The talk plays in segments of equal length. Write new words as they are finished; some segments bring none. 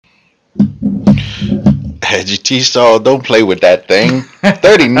Edgy T-Saw, don't play with that thing.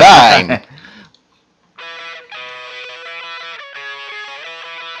 39.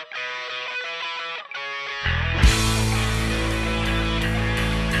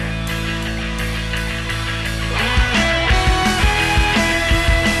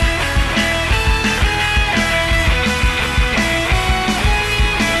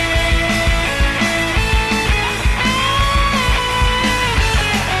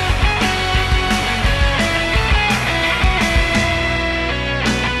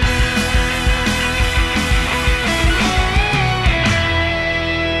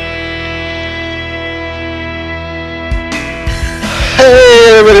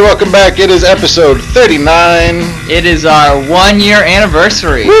 Hey everybody, welcome back. It is episode 39. It is our 1 year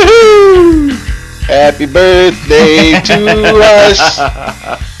anniversary. Woohoo! Happy birthday to us.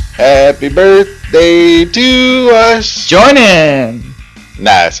 Happy birthday to us. Join in.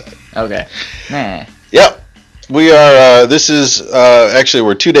 Nah, it's Okay. Nah. Yep. We are, this is, actually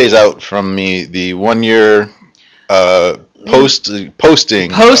we're 2 days out from the 1 year, posting.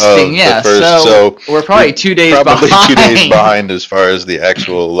 Yeah. So we're probably 2 days probably behind. 2 days behind as far as the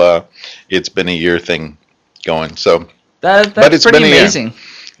actual, it's been a year thing going. So That's but it's pretty been a year. amazing.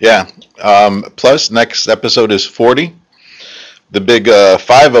 yeah. Plus next episode is 40. The big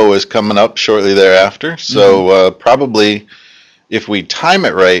 50 is coming up shortly thereafter. So probably if we time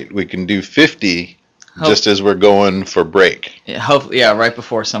it right, we can do 50 just as we're going for break. Yeah, hopefully, yeah, right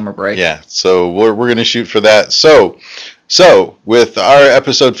before summer break. Yeah. So we're going to shoot for that. So with our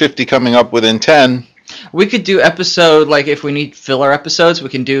episode 50 coming up within 10, We could do episode, like, if we need filler episodes, we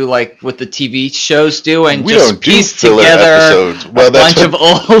can do, like, what the TV shows do and we just don't do piece filler together episodes. Well, a bunch of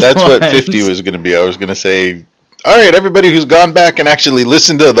old That's what ones. 50 was going to be. I was going to say, all right, everybody who's gone back and actually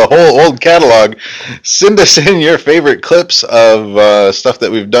listened to the whole old catalog, send us in your favorite clips of stuff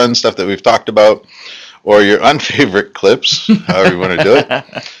that we've done, stuff that we've talked about, or your unfavorite clips, however you want to do it.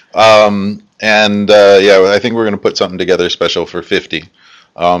 Yeah, I think we're going to put something together special for 50.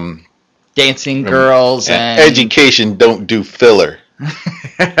 Dancing girls and... Education don't do filler.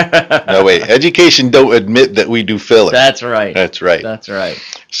 No, wait. Education don't admit that we do filler. That's right. That's right. That's right.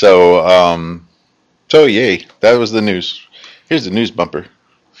 So, so yay. That was the news. Here's the news bumper,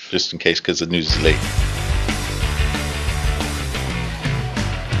 just in case, because the news is late.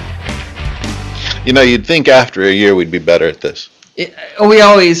 You know, you'd think after a year we'd be better at this. We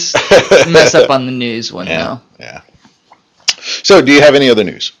always mess up on the news one, Yeah, though. yeah. So, do you have any other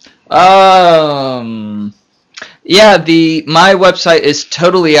news? Yeah, my website is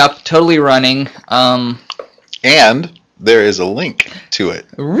totally up, totally running. And there is a link to it.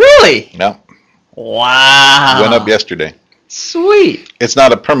 Really? No, Wow. went up yesterday. Sweet. It's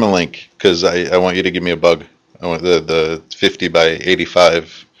not a permalink because I want you to give me a bug. I want the 50 by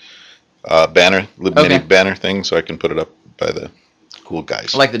 85 banner, mini banner thing, so I can put it up by the cool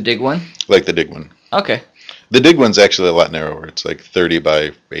guys. Like the dig one? Like the dig one. Okay. The dig one's actually a lot narrower. It's like 30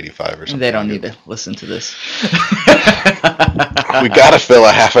 by 85 or something. They don't need to listen to this. We gotta fill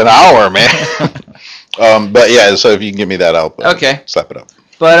a half an hour, man. But yeah, so if you can give me that, I'll slap it up.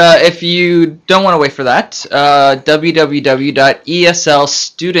 But if you don't want to wait for that,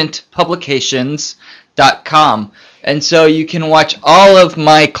 www.eslstudentpublications.com. And so you can watch all of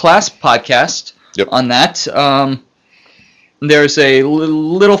my class podcast on that. There's a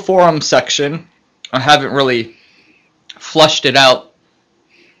little forum section. I haven't really flushed it out.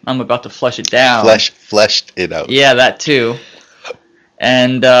 I'm about to flush it down. Fleshed it out. Yeah, that too.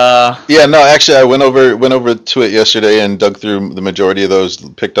 And yeah, no, actually, I went over to it yesterday and dug through the majority of those.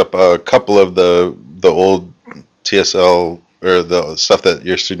 Picked up a couple of the old TSL or the stuff that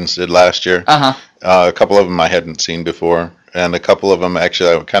your students did last year. A couple of them I hadn't seen before, and a couple of them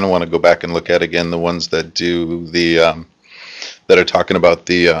actually I kind of want to go back and look at again. The ones that do the that are talking about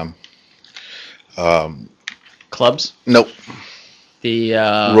the clubs. Nope. The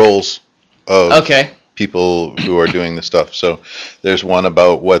roles of okay. people who are doing the stuff. So there's one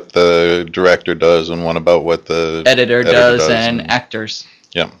about what the director does and one about what the editor does and actors.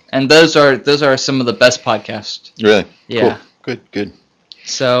 Yeah. And those are some of the best podcasts. Really? Yeah. Cool. Good.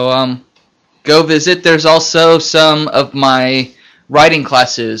 So go visit. There's also some of my writing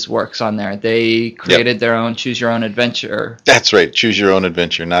classes works on there. They created their own Choose Your Own Adventure. That's right. Choose Your Own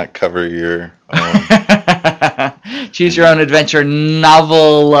Adventure, not cover your own. Choose Your Own Adventure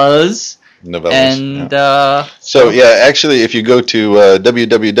novellas. Novellas. And actually, if you go to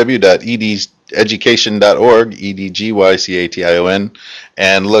www.education.org, EDGYCATION,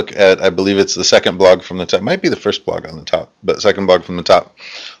 and look at, I believe it's the second blog from the top. It might be the first blog on the top, but second blog from the top.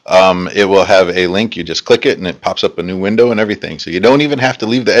 It will have a link. You just click it, and it pops up a new window and everything. So you don't even have to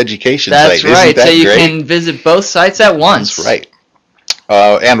leave the education site. That's right. So you can visit both sites at once. That's right.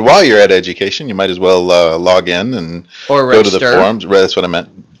 And while you're at education, you might as well log in and go to the forums. That's what I meant.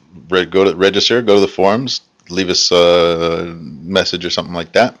 Go to register, go to the forums, leave us a message or something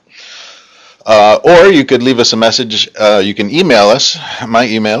like that. Or you could leave us a message. You can email us. My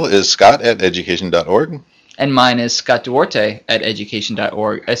email is scott@education.org. And mine is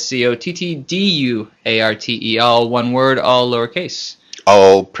scottduarte@education.org. SCOTTDUARTE, all one word, all lowercase.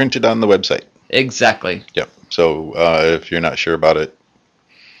 All printed on the website. Exactly. Yep. So if you're not sure about it.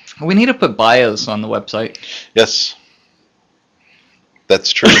 We need to put bios on the website. Yes.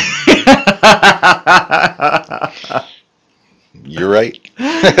 That's true. You're right.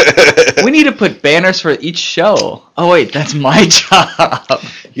 We need to put banners for each show. Oh, wait, that's my job.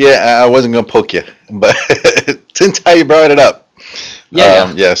 Yeah, I wasn't going to poke you, but since how you brought it up.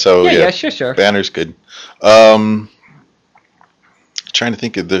 Sure. Banner's good. Trying to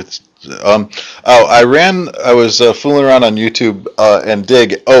think of this. I was fooling around on YouTube and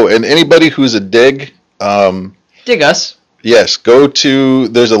Dig. Oh, and anybody who's a Dig. Dig us. Yes,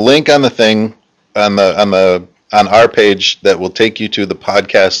 there's a link on the thing on our page that will take you to the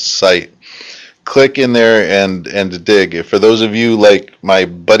podcast site. Click in there and dig. For those of you like my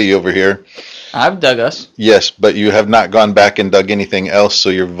buddy over here, I've dug us. Yes, but you have not gone back and dug anything else, so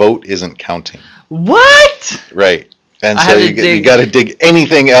your vote isn't counting. What? Right. And so you got to dig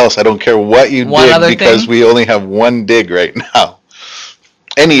anything else. I don't care what you dig because we only have one dig right now.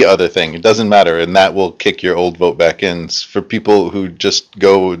 Any other thing, it doesn't matter, and that will kick your old vote back in. For people who just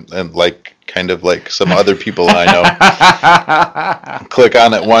go and kind of like some other people I know, click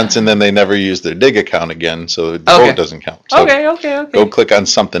on it once and then they never use their Dig account again, so the vote doesn't count. So okay. Go click on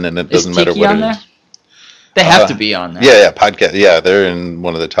something and it doesn't matter what it is. They have to be on there. Yeah, podcast. Yeah, they're in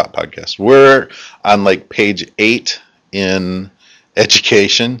one of the top podcasts. We're on page 8 in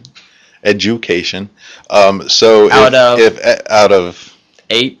education. So out of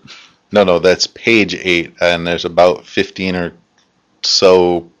 8? No, that's page 8, and there's about 15 or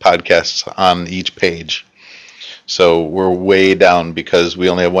so podcasts on each page. So we're way down because we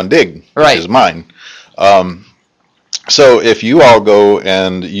only have one Dig, which is mine. So if you all go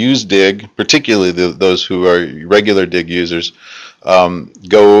and use Dig, particularly those who are regular Dig users,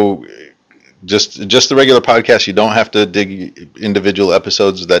 go just the regular podcast. You don't have to dig individual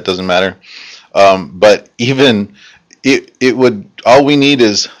episodes. That doesn't matter. But even it would, all we need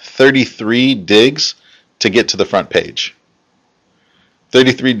is 33 digs to get to the front page.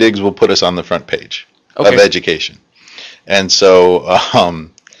 33 digs will put us on the front page of education. And so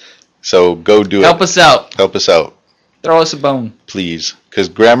go do it. Help us out. Throw us a bone. Please. Because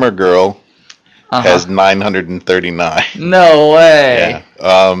Grammar Girl has 939. No way.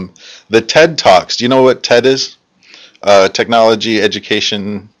 Yeah. The TED Talks. Do you know what TED is? Technology,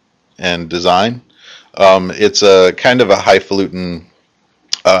 Education, and Design. It's a kind of a highfalutin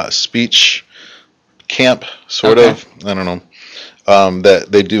speech camp, sort of. I don't know.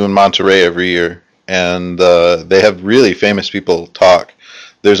 That they do in Monterey every year. And they have really famous people talk.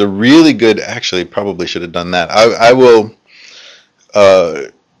 There's a really good, actually, probably should have done that. I will,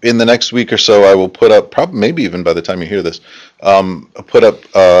 in the next week or so, I will put up, probably maybe even by the time you hear this, put up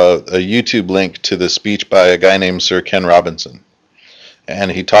a YouTube link to the speech by a guy named Sir Ken Robinson. And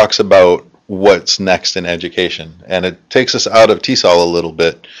he talks about what's next in education. And it takes us out of TESOL a little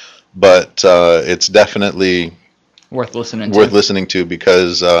bit, but it's definitely worth listening to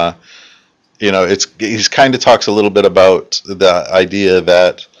because he kind of talks a little bit about the idea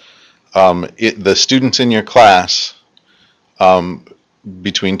that the students in your class,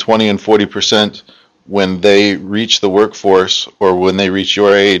 between 20 and 40%, when they reach the workforce or when they reach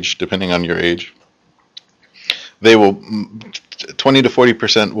your age, depending on your age, they will 20 to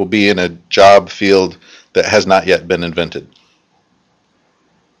 40% will be in a job field that has not yet been invented.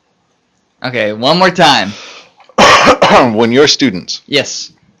 Okay, one more time. When your students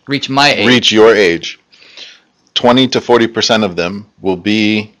reach your age, 20 to 40% of them will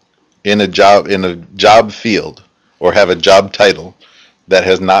be in a job field or have a job title that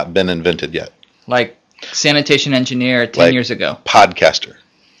has not been invented yet. Like sanitation engineer 10 years ago. Podcaster.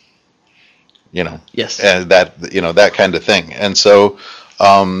 Yes. And that kind of thing. And so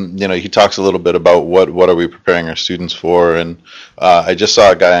he talks a little bit about what are we preparing our students for. And I just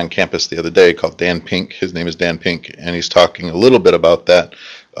saw a guy on campus the other day called Dan Pink. His name is Dan Pink, and he's talking a little bit about that.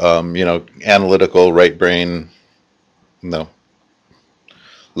 Analytical, right brain, no,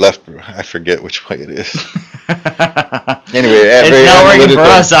 left, I forget which way it is. Anyway, it's not working for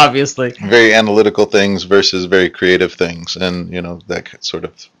us, obviously. Very analytical things versus very creative things, and that sort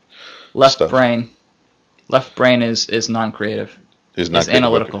of left stuff. brain. Left brain is non-creative. Is not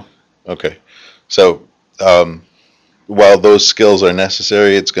analytical. Okay. So while those skills are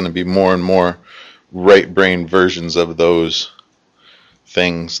necessary, it's going to be more and more right brain versions of those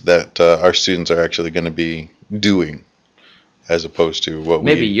things that our students are actually going to be doing, as opposed to what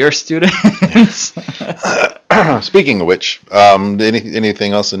maybe your students. Speaking of which,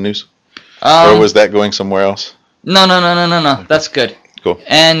 anything else in news, or was that going somewhere else? No. That's good. Cool.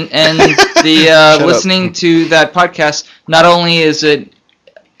 And the listening to that podcast, not only is it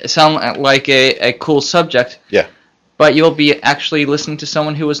sound like a cool subject, yeah, but you'll be actually listening to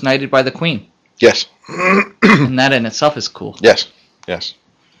someone who was knighted by the Queen. Yes. And that in itself is cool. Yes.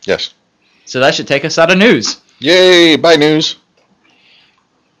 So that should take us out of news. Yay! Bye news.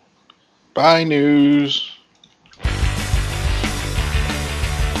 Bye news.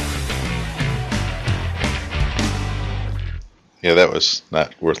 Yeah, that was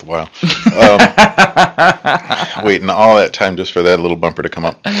not worthwhile. Waiting all that time just for that little bumper to come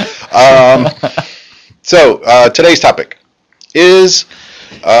up. So today's topic is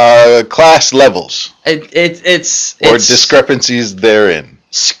class levels. It's discrepancies therein.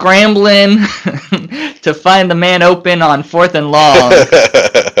 Scrambling to find the man open on 4th and long.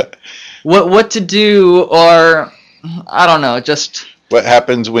 What to do, or I don't know, just. What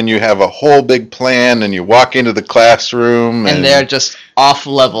happens when you have a whole big plan and you walk into the classroom and they're just off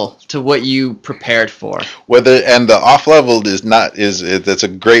level to what you prepared for? And the off level that's a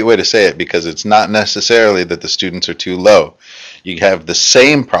great way to say it, because it's not necessarily that the students are too low. You have the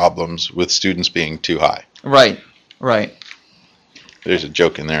same problems with students being too high. Right. There's a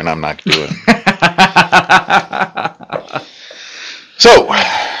joke in there, and I'm not doing it.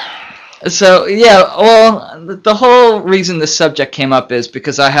 So yeah, well, the whole reason this subject came up is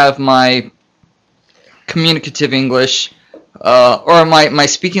because I have my communicative English, or my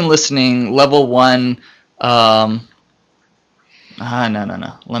speaking listening level 1. No.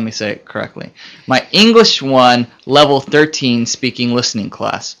 Let me say it correctly. My English 1 level 13 speaking listening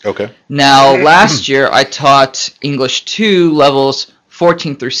class. Okay. Now, last year I taught English 2 levels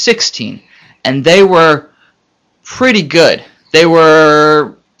 14 through 16, and they were pretty good. They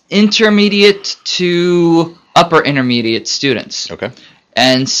were intermediate to upper intermediate students. Okay.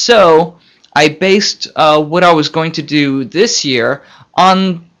 And so I based what I was going to do this year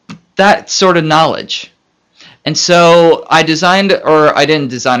on that sort of knowledge. And so I didn't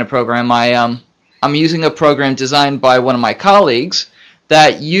design a program. I'm using a program designed by one of my colleagues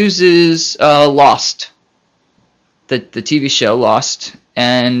that uses Lost, the TV show Lost,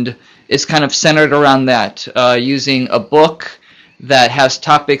 and it's kind of centered around that, using a book that has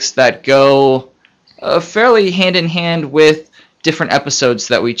topics that go fairly hand in hand with different episodes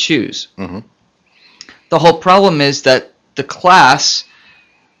that we choose. Mm-hmm. The whole problem is that the class,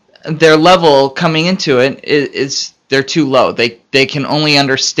 their level coming into it is they're too low. They can only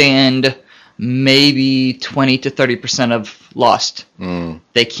understand maybe 20 to 30% of Lost.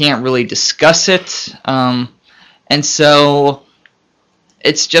 They can't really discuss it, and so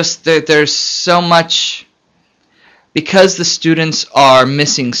it's just that there's so much. Because the students are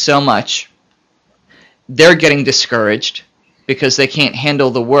missing so much, they're getting discouraged because they can't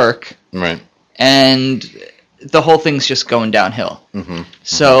handle the work. Right. And the whole thing's just going downhill. Mm-hmm.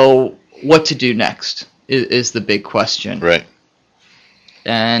 So what to do next is the big question. Right.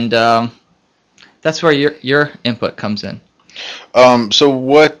 And that's where your input comes in. So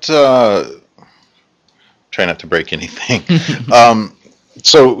what... try not to break anything.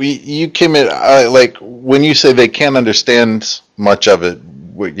 So you came in, like, when you say they can't understand much of it,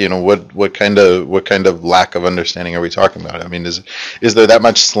 what kind of lack of understanding are we talking about? I mean, is there that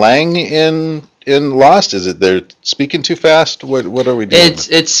much slang in Lost? Is it they're speaking too fast? What are we doing?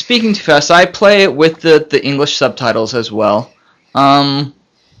 It's speaking too fast. I play it with the English subtitles as well. I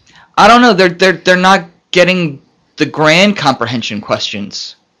don't know. They're not getting the grand comprehension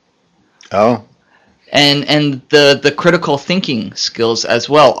questions. Oh. And the critical thinking skills as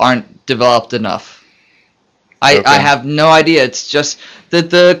well aren't developed enough. I have no idea. It's just that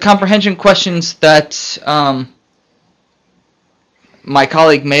the comprehension questions that my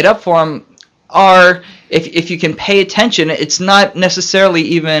colleague made up for him are, if you can pay attention, it's not necessarily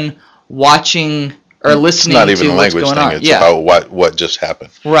even watching or listening to what's going on. It's not even a language thing. It's about what just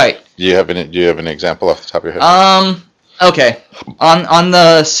happened. Right. Do you have an example off the top of your head? Okay. On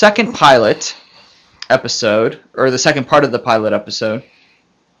the second pilot episode, or the second part of the pilot episode,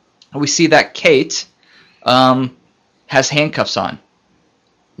 we see that Kate has handcuffs on.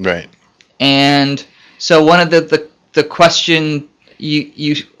 Right. And so one of the question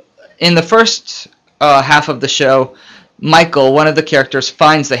you in the first half of the show, Michael, one of the characters,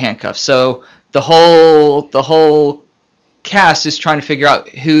 finds the handcuffs. So the whole cast is trying to figure out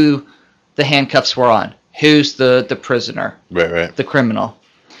who the handcuffs were on. Who's the prisoner? Right. The criminal.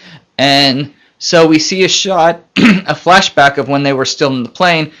 And so we see a shot, a flashback of when they were still in the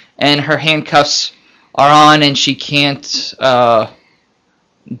plane, and her handcuffs are on, and she can't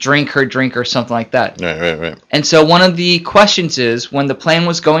drink her drink or something like that. Right. And so one of the questions is, when the plane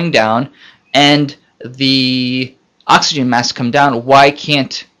was going down and the oxygen mask come down, why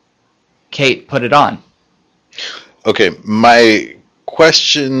can't Kate put it on? Okay, my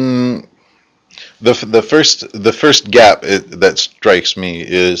question, the first gap that strikes me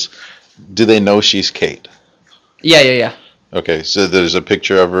is, do they know she's Kate? Yeah. Okay, so there's a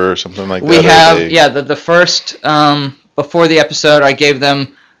picture of her or something like that? We have, the first, before the episode, I gave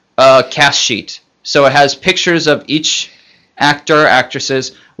them a cast sheet. So it has pictures of each actor,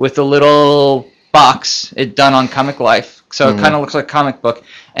 actresses, with a little box, it done on Comic Life. So it kind of looks like a comic book.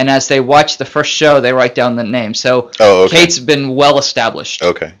 And as they watch the first show, they write down the name. So Kate's been well established.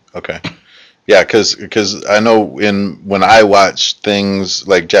 Okay. Yeah, because I know when I watch things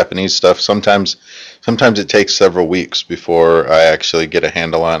like Japanese stuff, sometimes it takes several weeks before I actually get a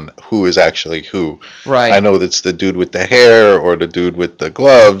handle on who is actually who. Right. I know that's the dude with the hair or the dude with the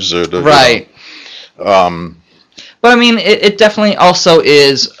gloves or the right. But I mean, it definitely also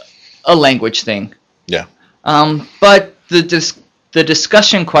is a language thing. Yeah. But the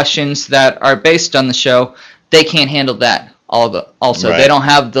discussion questions that are based on the show, they can't handle that. Also, right. They don't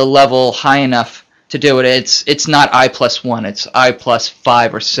have the level high enough to do it. It's not I+1. It's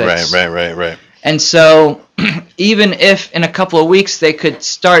I+5 or 6. Right. And so, even if in a couple of weeks they could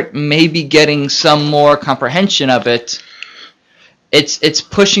start maybe getting some more comprehension of it, it's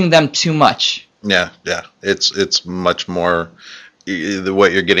pushing them too much. Yeah. It's much more.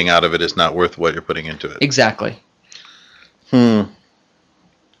 What you're getting out of it is not worth what you're putting into it. Exactly.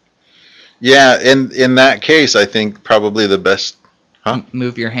 Yeah, in that case, I think probably the best. Huh?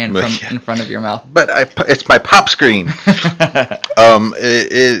 Move your hand from in front of your mouth. But it's my pop screen.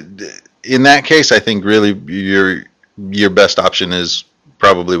 In that case, I think really your best option is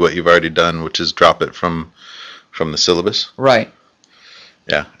probably what you've already done, which is drop it from the syllabus. Right.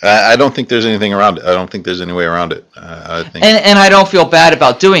 Yeah, I don't think there's anything around it. I don't think there's any way around it. I think. And I don't feel bad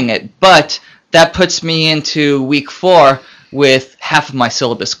about doing it, but that puts me into week 4 with half of my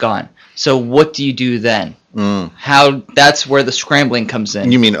syllabus gone. So what do you do then? That's where the scrambling comes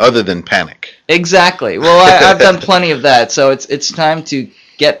in. You mean other than panic? Exactly. Well, I've done plenty of that, so it's time to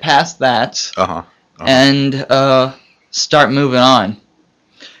get past that and start moving on.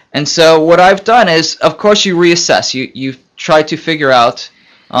 And so what I've done is, of course, you reassess. You try to figure out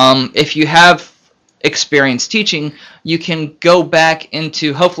if you have experience teaching, you can go back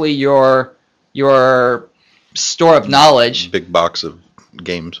into hopefully your store of knowledge. Big box of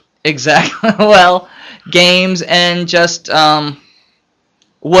games. Exactly. Well, games and just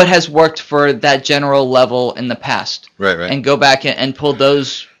what has worked for that general level in the past. Right. And go back and pull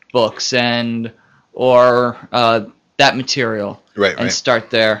those books or that material. Right. Start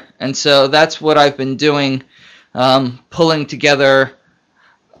there. And so that's what I've been doing, pulling together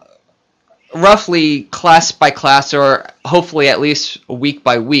roughly class by class, or hopefully at least week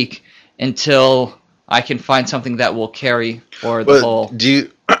by week, until I can find something that will carry for the whole.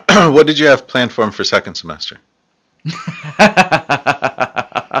 What did you have planned for him for second semester?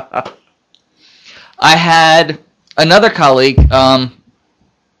 I had another colleague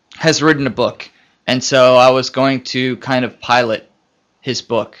has written a book, and so I was going to kind of pilot his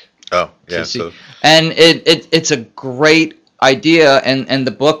book. Oh, yeah. So. And it's a great idea, and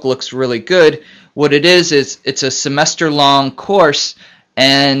the book looks really good. What it is it's a semester-long course,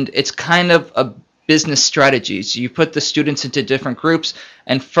 and it's kind of a business strategies. You put the students into different groups,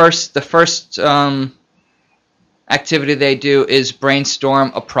 and the first activity they do is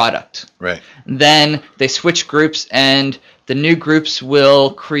brainstorm a product. Right. Then they switch groups, and the new groups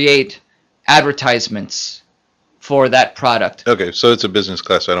will create advertisements for that product. Okay, so it's a business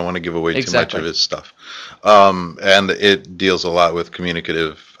class, so I don't want to give away too much of his stuff. And it deals a lot with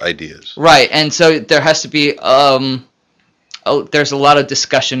communicative ideas. Right, and so there has to be there's a lot of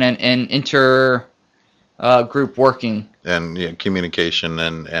discussion and inter group working. And communication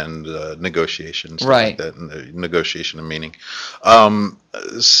and negotiation. Right. Like that, negotiation and meaning.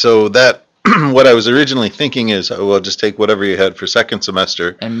 So that what I was originally thinking is, well, just take whatever you had for second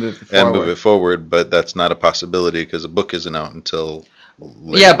semester and move it forward. But that's not a possibility because the book isn't out until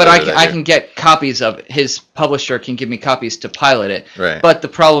Yeah, but I can get copies of it. His publisher can give me copies to pilot it. Right. But the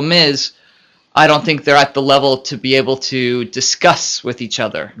problem is, I don't think they're at the level to be able to discuss with each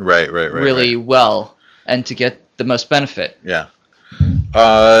other. Right. Really well, and to get the most benefit. Yeah.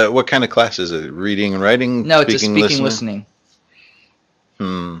 What kind of class is it? Reading and writing? No, it's a speaking listening.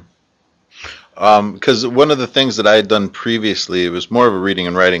 Because one of the things that I had done previously, it was more of a reading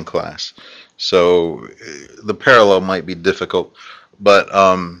and writing class. So the parallel might be difficult, but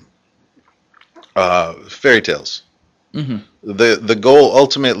fairy tales. Mm-hmm. The goal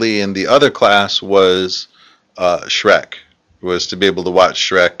ultimately in the other class was Shrek, was to be able to watch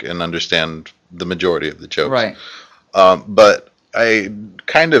Shrek and understand the majority of the jokes. Right. But I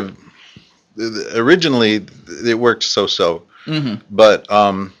kind of originally it worked so. Mm-hmm. But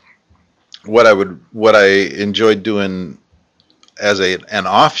what I enjoyed doing as an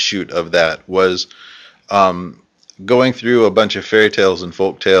offshoot of that was going through a bunch of fairy tales and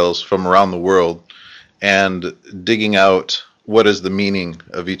folk tales from around the world and digging out what is the meaning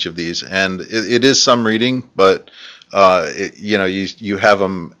of each of these. And it is some reading, but you have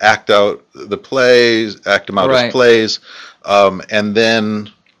them act out the plays, act them out as plays, and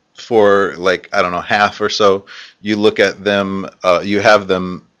then for half or so, you look at them, you have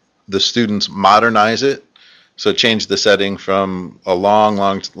them, the students modernize it. So change the setting from a long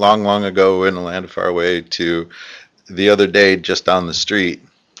ago in a land far away to the other day just down the street.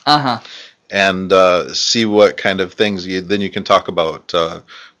 Uh-huh. And see what kind of things then you can talk about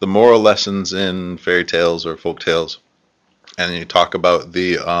the moral lessons in fairy tales or folk tales. And you talk about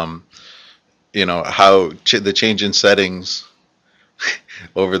the, how the change in settings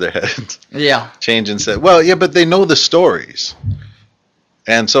over their heads. Yeah. Change in set. Well, yeah, but they know the stories.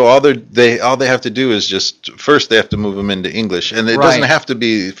 And so all they have to do is just first they have to move them into English, and it doesn't have to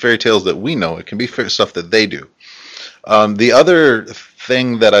be fairy tales that we know. It can be stuff that they do. The other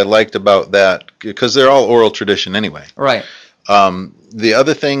thing that I liked about that, because they're all oral tradition anyway. Right. The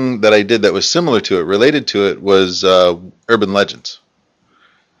other thing that I did that was similar to it, related to it, was urban legends.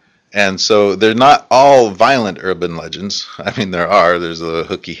 And so they're not all violent urban legends. I mean, there's a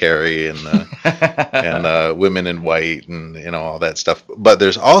Hooky Harry and and Women in White and all that stuff. But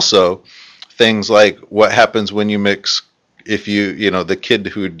there's also things like what happens when you mix, if the kid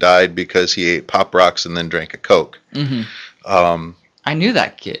who died because he ate Pop Rocks and then drank a Coke. Mm-hmm. I knew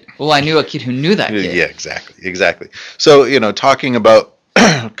that kid. Well, I knew a kid who knew that kid. Yeah, exactly. So talking about,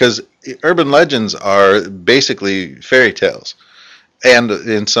 because urban legends are basically fairy tales. And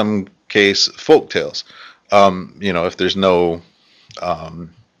in some case, folk tales, if there's no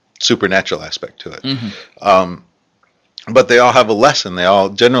supernatural aspect to it. Mm-hmm. But they all have a lesson. They all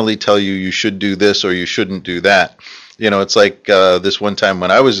generally tell you should do this or you shouldn't do that. It's like this one time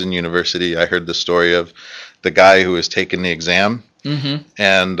when I was in university, I heard the story of the guy who was taking the exam. Mm-hmm.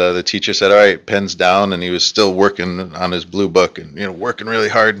 And the teacher said, all right, pens down. And he was still working on his blue book and, working really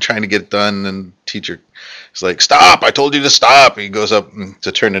hard and trying to get it done. And teacher is like, stop, I told you to stop. He goes up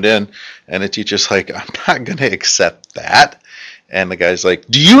to turn it in. And the teacher's like, I'm not going to accept that. And the guy's like,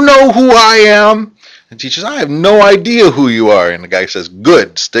 do you know who I am? And the teacher says, I have no idea who you are. And the guy says,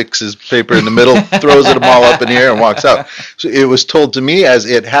 good, sticks his paper in the middle, throws them all up in the air and walks out. So it was told to me as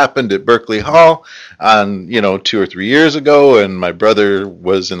it happened at Berkeley Hall on, 2 or 3 years ago. And my brother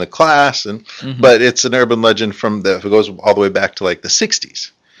was in the class. But it's an urban legend that goes all the way back to like the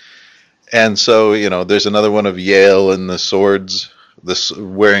 60s. And so, there's another one of Yale and the swords,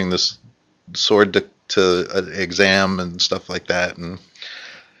 wearing this sword to an exam and stuff like that.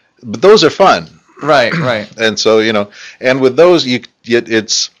 But those are fun. Right. And so, and with those,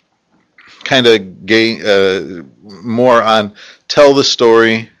 it's kind of more on tell the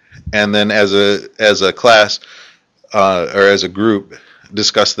story, and then as a class or as a group,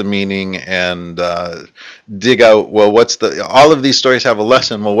 discuss the meaning and dig out, well, all of these stories have a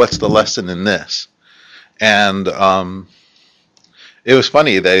lesson. Well, what's the lesson in this? And it was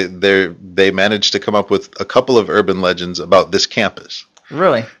funny. They managed to come up with a couple of urban legends about this campus.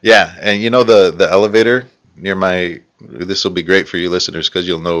 Really? Yeah, and the elevator near this will be great for you listeners because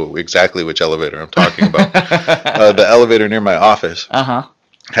you'll know exactly which elevator I'm talking about. The elevator near my office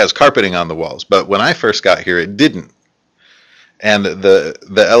has carpeting on the walls, but when I first got here, it didn't. And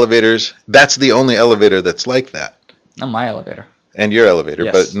the elevators, that's the only elevator that's like that. Not my elevator. And your elevator,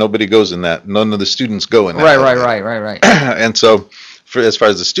 yes. But nobody goes in that. None of the students go in that. Right. And so, as far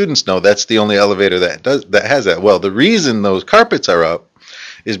as the students know, that's the only elevator that has that. Well, the reason those carpets are up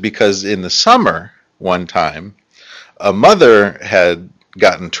is because in the summer, one time, a mother had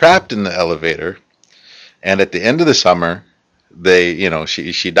gotten trapped in the elevator, and at the end of the summer,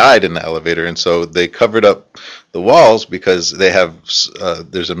 she died in the elevator, and so they covered up the walls because they have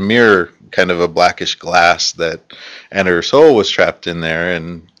there's a mirror, kind of a blackish glass, and her soul was trapped in there,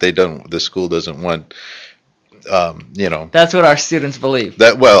 and the school doesn't want That's what our students believe.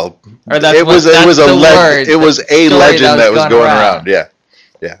 That well, or that's it was a legend that was going around. Yeah.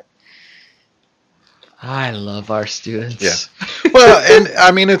 I love our students. Yeah. Well, and I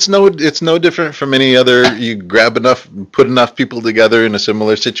mean, it's no different from any other. You put enough people together in a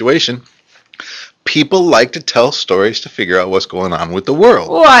similar situation. People like to tell stories to figure out what's going on with the world.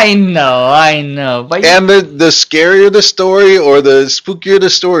 Well, I know. But and the scarier the story, or the spookier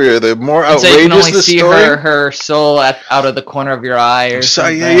the story, or the more outrageous the story. So you can only see her soul out of the corner of your eye, or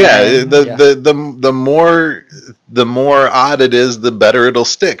something. Yeah. The more odd it is, the better it'll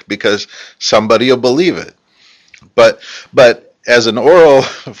stick, because somebody will believe it. But as an oral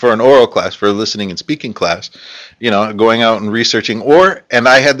class, for a listening and speaking class, going out and researching, and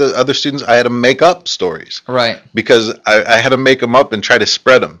I had the other students, I had to make up stories. Right. Because I had to make them up and try to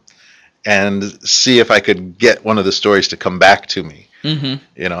spread them and see if I could get one of the stories to come back to me. Mm-hmm.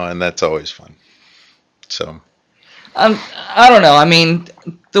 And that's always fun. So. I don't know. I mean,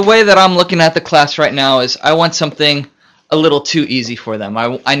 the way that I'm looking at the class right now is I want something a little too easy for them.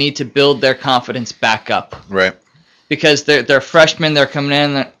 I need to build their confidence back up. Right. Because they're freshmen, they're coming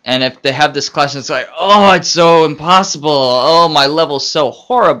in, and if they have this class, it's like, oh, it's so impossible. Oh, my level's so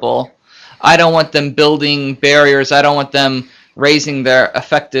horrible. I don't want them building barriers. I don't want them raising their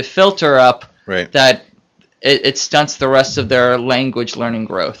affective filter up. Right. That it stunts the rest of their language learning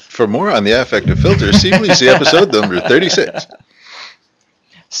growth. For more on the affective filter, please see episode number 36.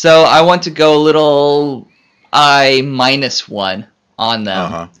 So I want to go a little I-1 on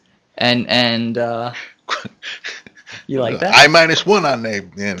them. Uh-huh. And you like that? I-1 on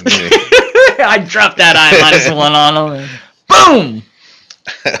them. Yeah. I dropped that I-1 on them. Boom!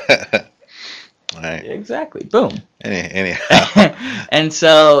 Right. Exactly. Boom. Anyhow. And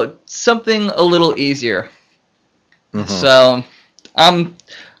so something a little easier. Mm-hmm. So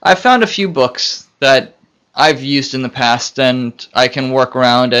I found a few books that I've used in the past and I can work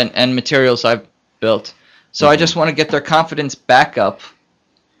around, and materials I've built. So I just want to get their confidence back up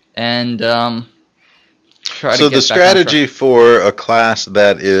and try to get back. So the strategy for a class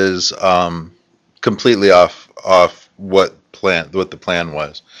that is completely off what the plan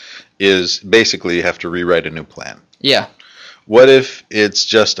was is basically you have to rewrite a new plan. Yeah. What if it's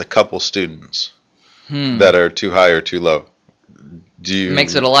just a couple students that are too high or too low? It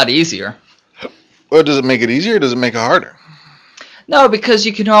makes it a lot easier. Or does it make it easier, or does it make it harder? No, because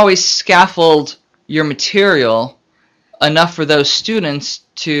you can always scaffold your material enough for those students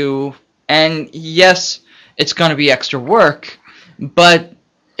to, and yes, it's going to be extra work, but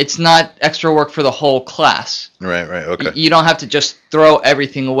it's not extra work for the whole class. Right, okay. You don't have to just throw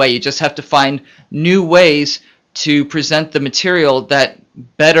everything away. You just have to find new ways to present the material that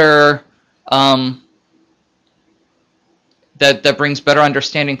better, that brings better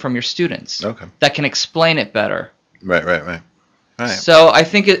understanding from your students. Okay. That can explain it better. Right. All right. So I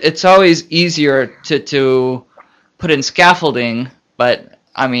think it's always easier to put in scaffolding, but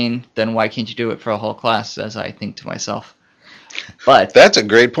I mean, then why can't you do it for a whole class, as I think to myself. But that's a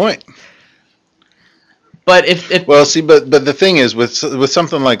great point. But if well, see, but the thing is with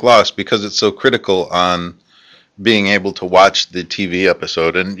something like Lost, because it's so critical on being able to watch the TV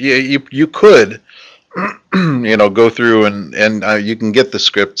episode, and you could go through and you can get the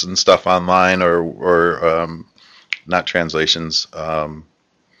scripts and stuff online, or not translations. What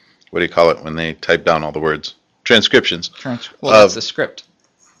do you call it when they type down all the words? Transcriptions. Well, that's the script.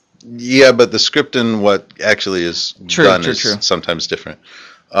 Yeah, but the script and what actually is done is sometimes different.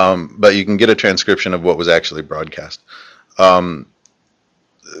 But you can get a transcription of what was actually broadcast.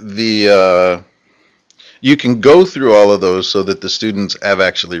 You can go through all of those so that the students have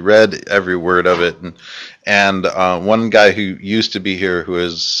actually read every word of it. And one guy who used to be here, who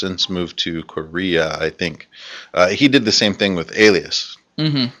has since moved to Korea, I think, he did the same thing with Alias.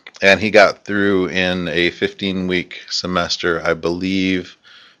 Mm-hmm. And he got through in a 15-week semester, I believe,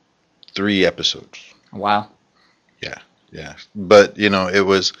 3 episodes. Wow. Yeah. But it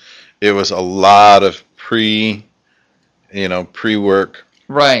was a lot of pre-work.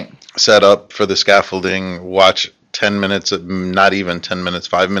 Right. Set up for the scaffolding, watch 10 minutes, not even 10 minutes,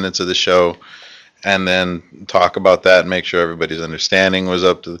 5 minutes of the show, and then talk about that and make sure everybody's understanding was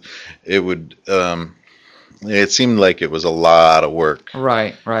up to it seemed like it was a lot of work.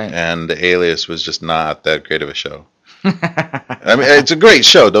 Right. And Alias was just not that great of a show. I mean, it's a great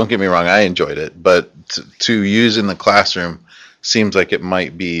show, don't get me wrong, I enjoyed it, but to use in the classroom seems like it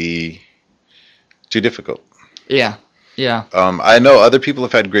might be too difficult. Yeah, Yeah. I know other people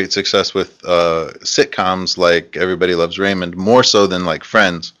have had great success with sitcoms like Everybody Loves Raymond, more so than like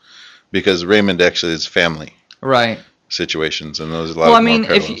Friends, because Raymond actually is family Right. situations, and those are a lot Well, I more mean,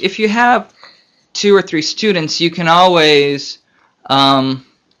 parallels. if you have 2 or 3 students, you can always,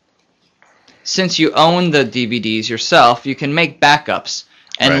 since you own the DVDs yourself, you can make backups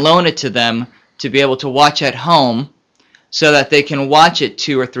and loan it to them to be able to watch at home, so that they can watch it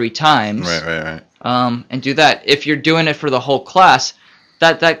 2 or 3 times. Right. And do that. If you're doing it for the whole class,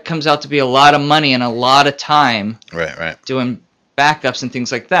 that comes out to be a lot of money and a lot of time. Right. Doing backups and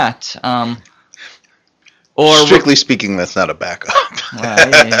things like that. Or strictly speaking, that's not a backup.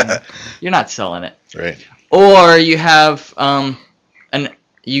 You're not selling it. Right. Or you have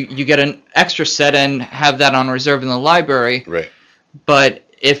you get an extra set and have that on reserve in the library. Right. But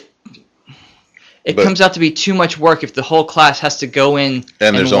if it comes out to be too much work if the whole class has to go in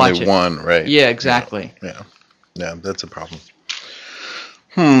and there's watch only it. one, right? Yeah, exactly. Yeah, that's a problem.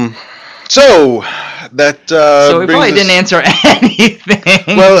 So that so we probably didn't answer anything.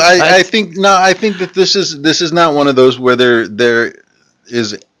 Well, I think that this is not one of those where there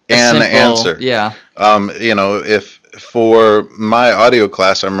is an answer. Yeah. If for my audio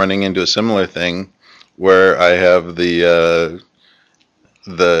class I'm running into a similar thing where I have the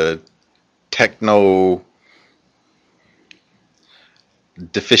techno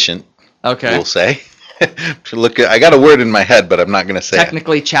deficient. Okay. We'll say. I got a word in my head, but I'm not going to say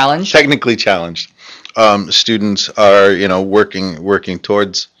Technically challenged. Technically challenged. Students are, working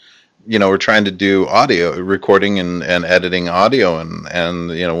towards, we're trying to do audio recording and editing audio, and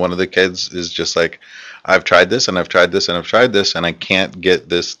one of the kids is just like, I've tried this and I've tried this and I've tried this, and I can't get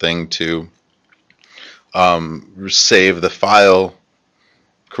this thing to save the file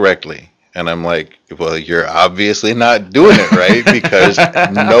correctly. And I'm like, well, you're obviously not doing it right, because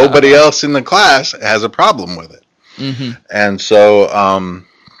nobody else in the class has a problem with it. Mm-hmm. And so,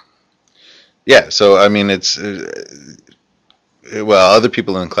 so I mean, it's, other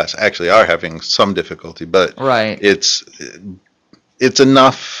people in the class actually are having some difficulty, but right. It's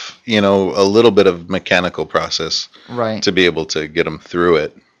enough, a little bit of mechanical process right. to be able to get them through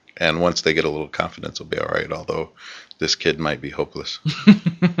it. And once they get a little confidence, it'll be all right, although this kid might be hopeless.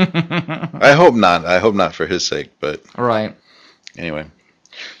 I hope not. I hope not for his sake, but right. Anyway.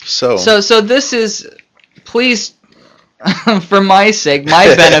 So this is, please, for my sake,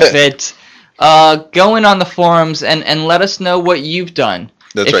 my benefit, go in on the forums and let us know what you've done.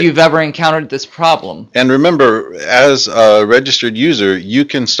 That's if you've ever encountered this problem. And remember, as a registered user, you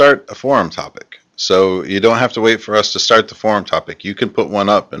can start a forum topic. So you don't have to wait for us to start the forum topic. You can put one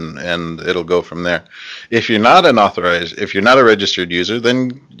up and it'll go from there. If you're not if you're not a registered user,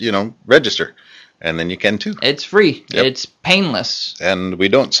 then, register. And then you can too. It's free. Yep. It's painless. And we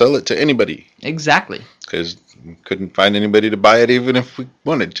don't sell it to anybody. Exactly. Because we couldn't find anybody to buy it even if we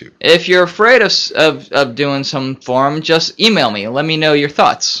wanted to. If you're afraid of doing some forum, just email me. Let me know your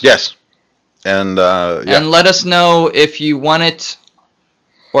thoughts. Yes. And let us know if you want it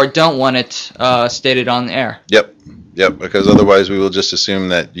or don't want it stated on the air. Yep, because otherwise we will just assume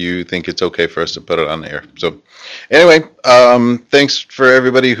that you think it's okay for us to put it on the air. So anyway, thanks for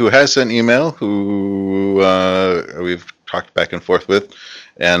everybody who has sent email, who we've talked back and forth with.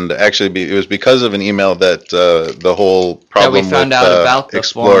 And actually, it was because of an email that the whole problem that we found with out about the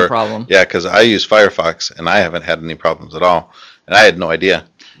Explorer forum problem. Yeah, because I use Firefox, and I haven't had any problems at all. And I had no idea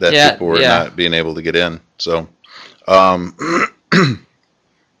that people were not being able to get in. So,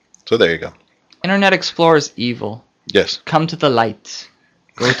 so there you go. Internet Explorer is evil. Yes. Come to the light.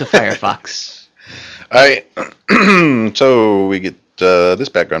 Go to Firefox. All right. So we get this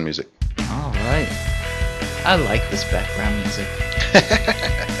background music. All right. I like this background music.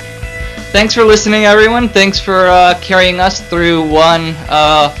 Thanks for listening, everyone. Thanks for carrying us through one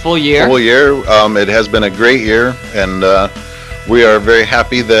full year. It has been a great year, and we are very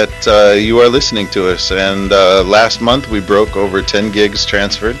happy that you are listening to us. And last month we broke over 10 gigs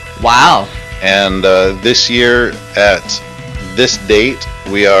transferred. Wow. And this year, at this date,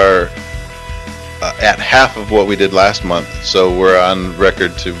 we are at half of what we did last month. So we're on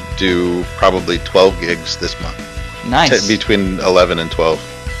record to do probably 12 gigs this month. Nice. Between 11 and 12.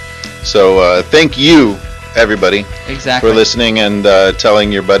 So thank you, everybody, exactly, for listening and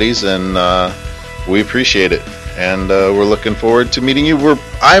telling your buddies, and we appreciate it. And we're looking forward to meeting you.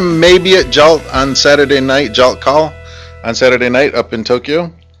 I'm maybe at JALT on Saturday night, JALT Call on Saturday night up in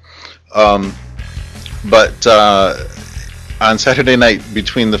Tokyo. But on Saturday night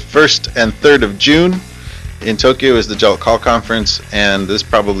between the 1st and 3rd of June in Tokyo is the JALT Call Conference, and this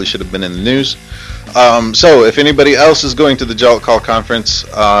probably should have been in the news. So if anybody else is going to the JALT Call Conference,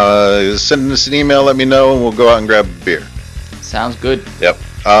 send us an email, let me know, and we'll go out and grab a beer. Sounds good. Yep.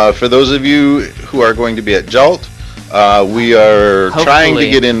 For those of you who are going to be at JALT, we are trying to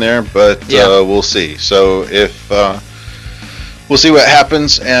get in there, but we'll see. So if we'll see what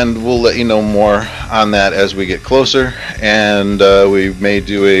happens, and we'll let you know more on that as we get closer. And we may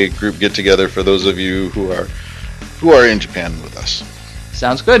do a group get together for those of you who are in Japan with us.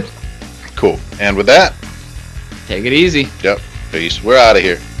 Sounds good. Cool. And with that, take it easy. Yep. Peace. We're out of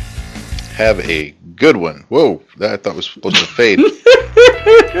here. Have a good one. Whoa, that I thought was supposed to fade. All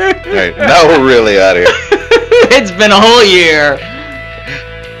right, now we're really out of here. It's been a whole year.